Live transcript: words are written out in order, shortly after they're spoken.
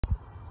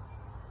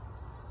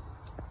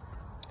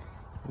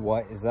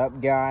What is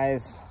up,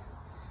 guys?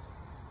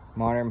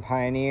 Modern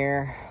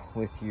Pioneer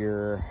with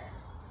your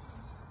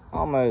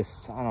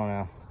almost, I don't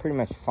know, pretty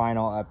much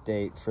final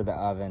update for the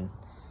oven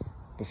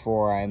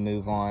before I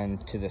move on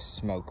to the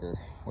smoker,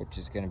 which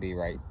is going to be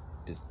right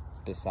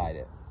beside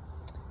it.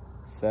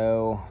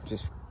 So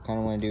just kind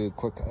of want to do a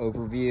quick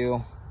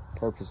overview,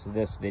 purpose of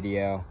this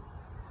video,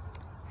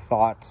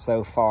 thoughts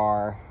so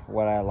far,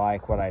 what I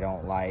like, what I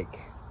don't like.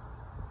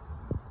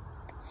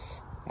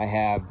 I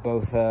have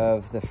both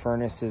of the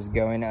furnaces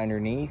going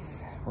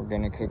underneath. We're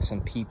going to cook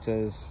some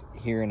pizzas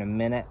here in a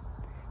minute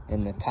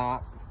in the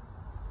top.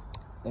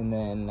 And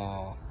then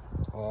I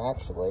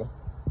actually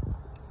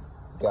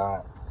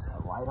got, is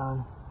that light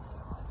on?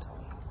 Yeah, light's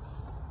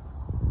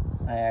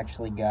on. I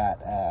actually got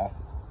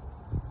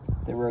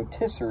the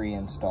rotisserie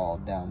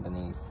installed down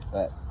beneath.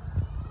 But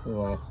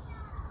anyway,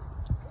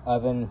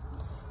 oven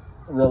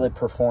really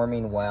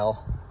performing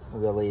well,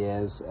 really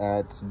is.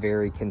 It's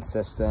very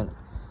consistent.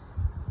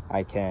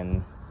 I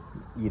can,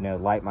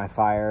 light my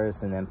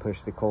fires and then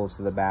push the coals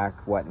to the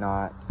back,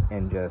 whatnot,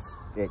 and just,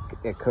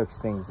 it cooks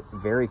things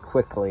very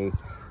quickly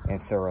and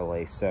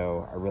thoroughly,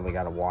 so I really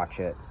got to watch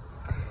it.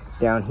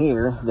 Down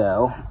here,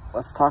 though,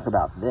 let's talk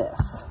about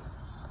this.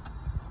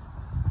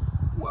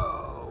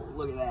 Whoa,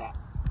 look at that.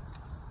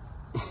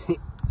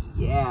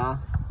 Yeah.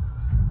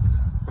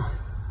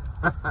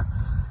 How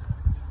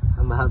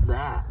about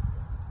that?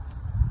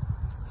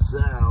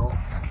 So,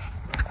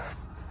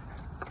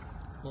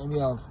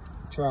 maybe I'll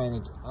try and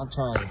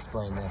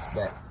explain this,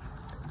 but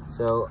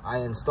so I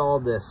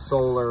installed this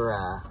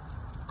solar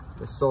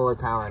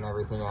power and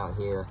everything out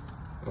here,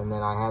 and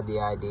then I had the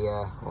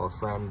idea, well,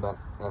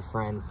 a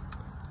friend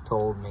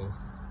told me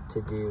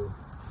to do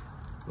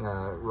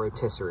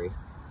rotisserie.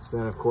 So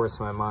then, of course,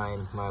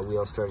 my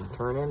wheels started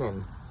turning,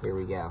 and here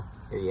we go.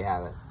 Here you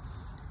have it.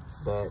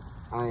 But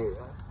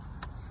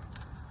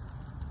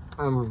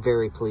I'm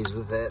very pleased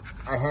with it.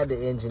 I had to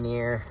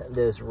engineer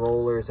those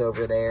rollers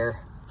over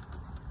there.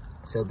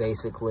 So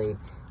basically,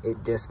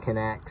 it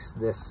disconnects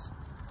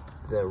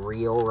the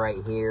reel right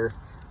here,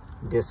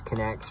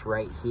 disconnects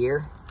right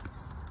here,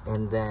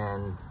 and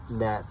then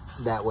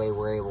that way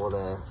we're able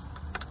to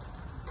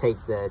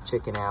take the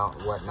chicken out,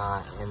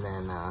 whatnot, and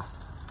then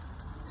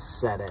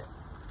set it,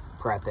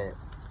 prep it,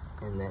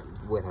 and then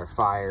with our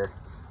fire,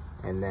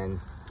 and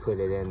then put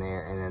it in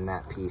there, and then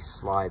that piece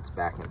slides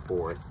back and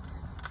forth.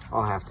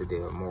 I'll have to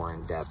do a more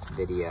in-depth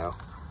video,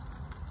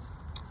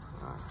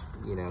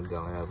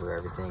 going over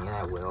everything, and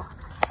I will.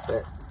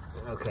 But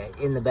okay,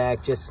 in the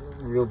back, just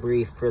real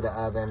brief for the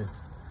oven,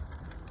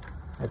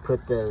 I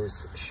put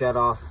those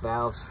shut-off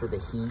valves for the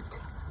heat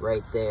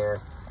right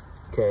there,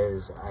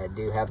 because I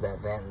do have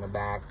that vent in the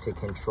back to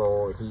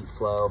control heat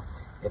flow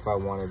if I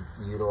want to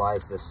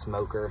utilize the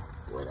smoker.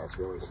 Boy, that's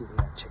really heating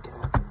that chicken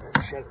up. I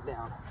better shut it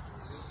down.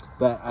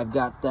 But I've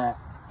got that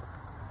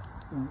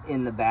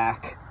in the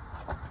back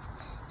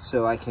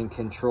so I can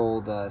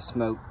control the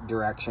smoke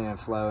direction and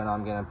flow, and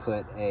I'm going to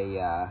put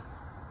a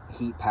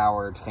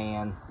heat-powered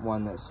fan,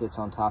 one that sits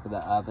on top of the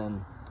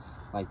oven,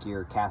 like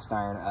your cast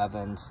iron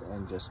ovens,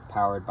 and just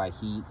powered by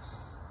heat.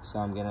 So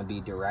I'm going to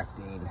be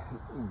directing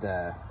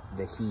the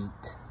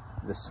heat,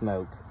 the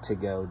smoke, to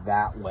go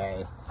that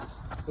way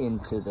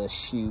into the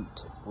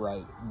chute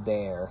right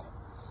there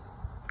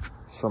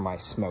for my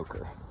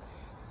smoker.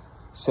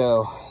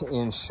 So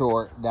in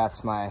short,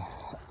 that's my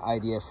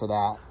idea for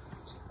that.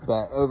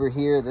 But over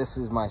here, this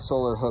is my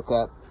solar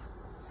hookup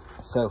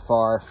so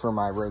far for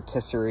my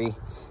rotisserie.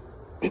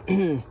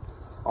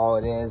 All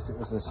it is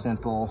a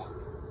simple,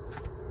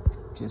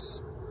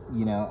 just,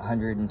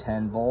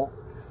 110 volt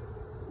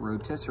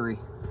rotisserie.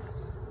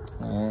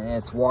 And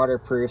it's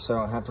waterproof, so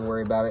I don't have to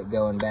worry about it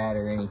going bad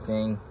or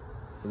anything.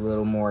 A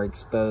little more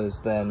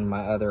exposed than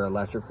my other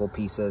electrical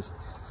pieces.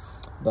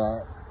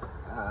 But,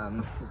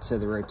 so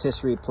the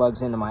rotisserie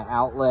plugs into my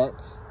outlet,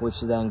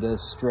 which then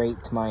goes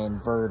straight to my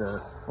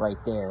inverter right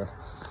there.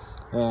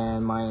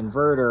 And my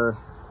inverter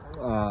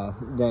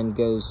then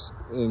goes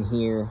in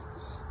here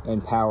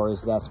and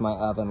powers, that's my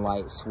oven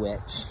light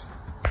switch.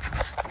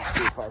 Let's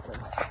see if I can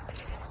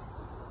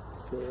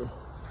see.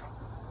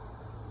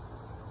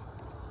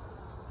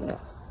 Yeah.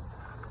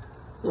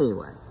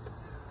 Anyway.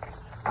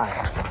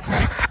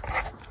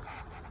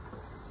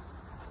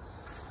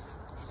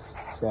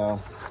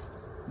 So,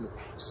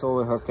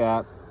 solar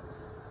hookup,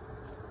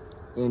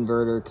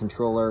 inverter,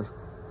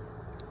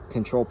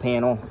 control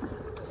panel,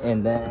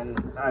 and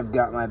then I've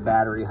got my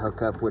battery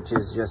hookup, which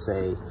is just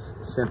a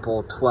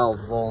simple 12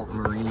 volt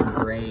marine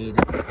grade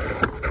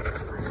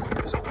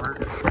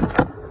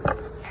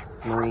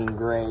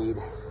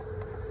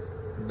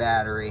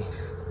battery.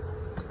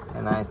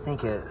 And I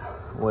think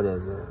what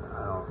is it?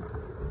 I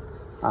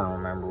don't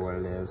remember what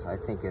it is. I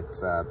think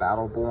it's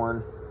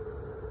Battleborn.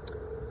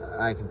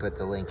 I can put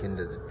the link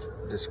into the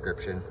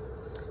description.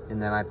 And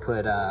then I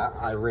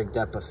rigged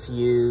up a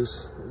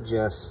fuse,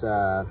 just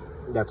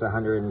that's a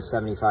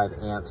 175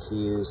 amp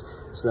fuse,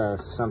 so that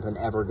if something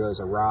ever goes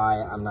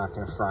awry, I'm not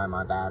going to fry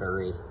my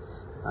battery.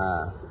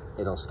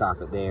 It'll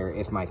stop it there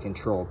if my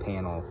control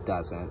panel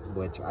doesn't,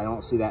 which I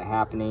don't see that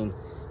happening.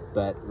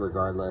 but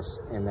regardless.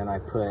 And then I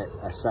put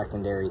a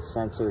secondary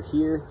sensor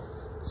here,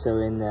 so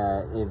in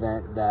the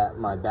event that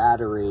my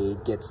battery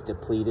gets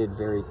depleted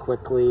very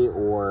quickly,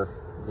 or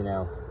you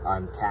know,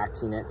 I'm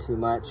taxing it too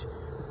much,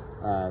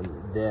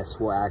 this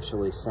will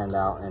actually send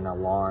out an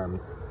alarm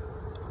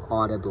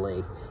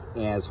audibly,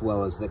 as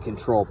well as the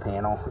control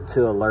panel,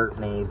 to alert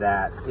me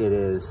that it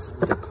is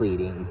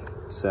depleting.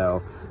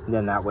 So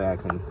then that way I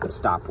can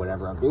stop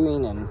whatever I'm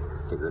doing and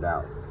figure it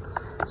out.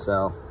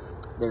 So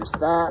there's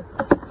that.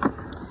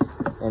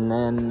 And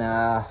then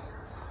I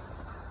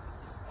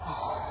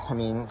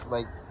mean,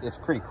 like, it's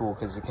pretty cool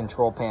because the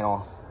control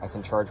panel, I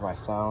can charge my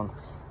phone.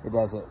 It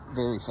does it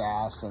very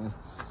fast, and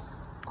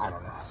I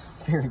don't know,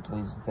 very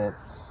pleased with it.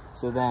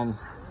 So then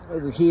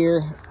over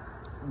here,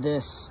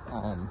 this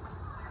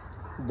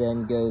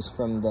then goes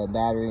from the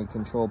battery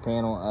control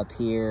panel up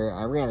here.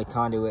 I ran a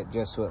conduit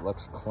just so it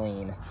looks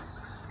clean.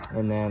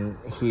 And then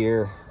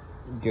here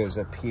goes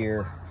up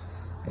here,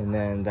 and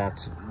then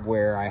that's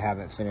where I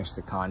haven't finished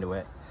the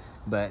conduit.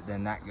 But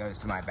then that goes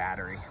to my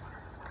battery.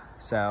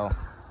 So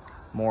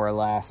more or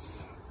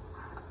less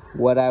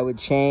what I would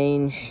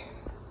change,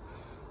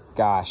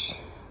 gosh,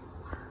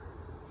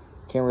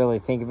 can't really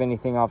think of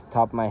anything off the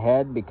top of my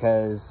head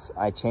because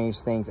I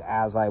changed things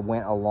as I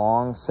went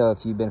along. So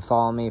if you've been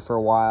following me for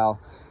a while,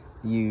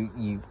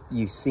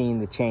 you've seen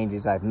the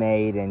changes I've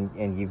made,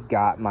 and you've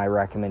got my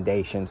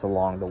recommendations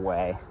along the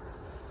way.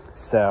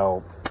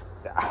 So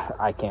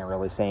I can't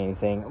really say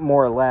anything.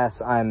 More or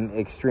less, I'm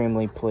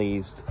extremely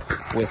pleased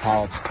with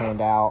how it's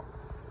turned out.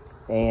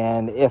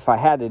 And if I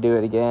had to do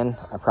it again,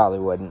 I probably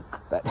wouldn't,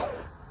 but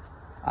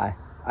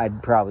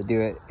I'd probably do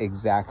it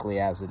exactly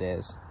as it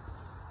is.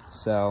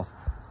 So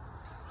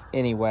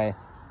anyway,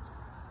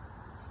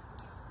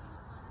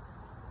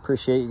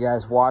 appreciate you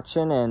guys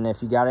watching, and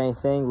if you got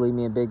anything, leave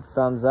me a big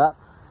thumbs up,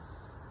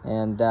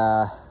 and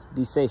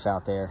be safe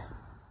out there.